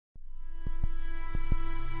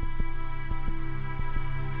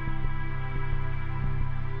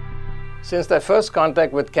Since their first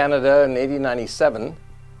contact with Canada in 1897,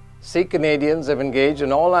 Sikh Canadians have engaged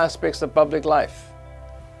in all aspects of public life.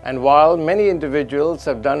 And while many individuals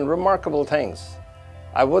have done remarkable things,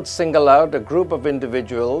 I would single out a group of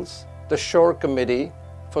individuals, the Shore Committee,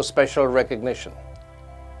 for special recognition.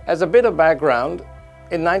 As a bit of background,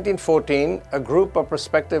 in 1914, a group of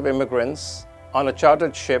prospective immigrants on a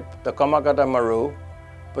chartered ship, the Komagata Maru,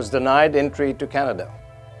 was denied entry to Canada.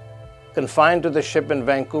 Confined to the ship in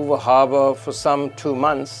Vancouver harbor for some 2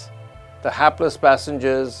 months, the hapless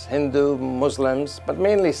passengers, Hindu, Muslims, but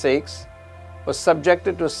mainly Sikhs, were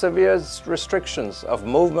subjected to severe restrictions of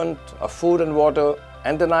movement, of food and water,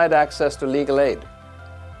 and denied access to legal aid.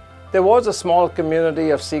 There was a small community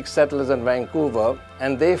of Sikh settlers in Vancouver,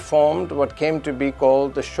 and they formed what came to be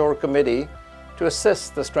called the Shore Committee to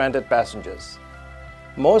assist the stranded passengers.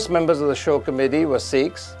 Most members of the Shore Committee were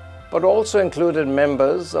Sikhs, but also included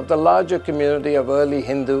members of the larger community of early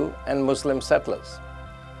Hindu and Muslim settlers.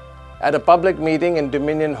 At a public meeting in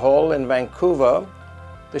Dominion Hall in Vancouver,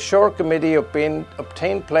 the Shore Committee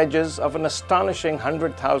obtained pledges of an astonishing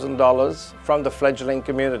 $100,000 from the fledgling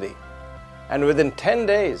community, and within 10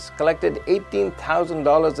 days collected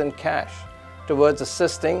 $18,000 in cash towards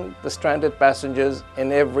assisting the stranded passengers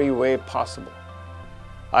in every way possible.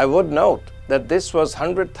 I would note that this was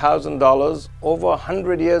 $100,000 over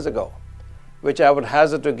 100 years ago, which I would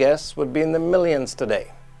hazard to guess would be in the millions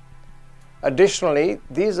today. Additionally,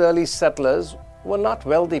 these early settlers were not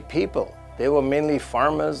wealthy people. They were mainly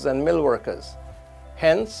farmers and mill workers.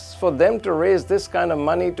 Hence, for them to raise this kind of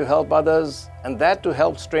money to help others, and that to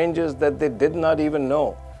help strangers that they did not even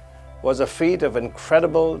know, was a feat of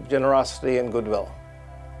incredible generosity and goodwill.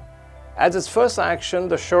 As its first action,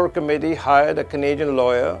 the Shore Committee hired a Canadian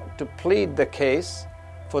lawyer to plead the case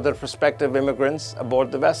for the prospective immigrants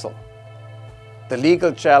aboard the vessel. The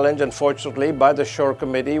legal challenge, unfortunately, by the Shore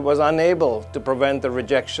Committee was unable to prevent the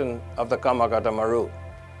rejection of the Komagata Maru.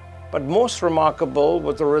 But most remarkable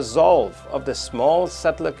was the resolve of the small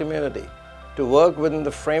settler community to work within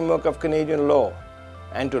the framework of Canadian law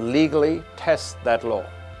and to legally test that law.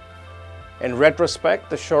 In retrospect,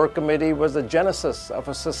 the Shore Committee was the genesis of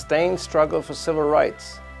a sustained struggle for civil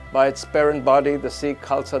rights by its parent body, the Sikh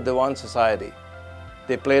Khalsa Diwan Society.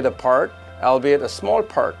 They played a part, albeit a small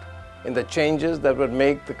part, in the changes that would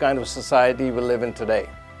make the kind of society we live in today.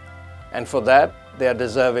 And for that, they are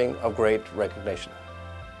deserving of great recognition.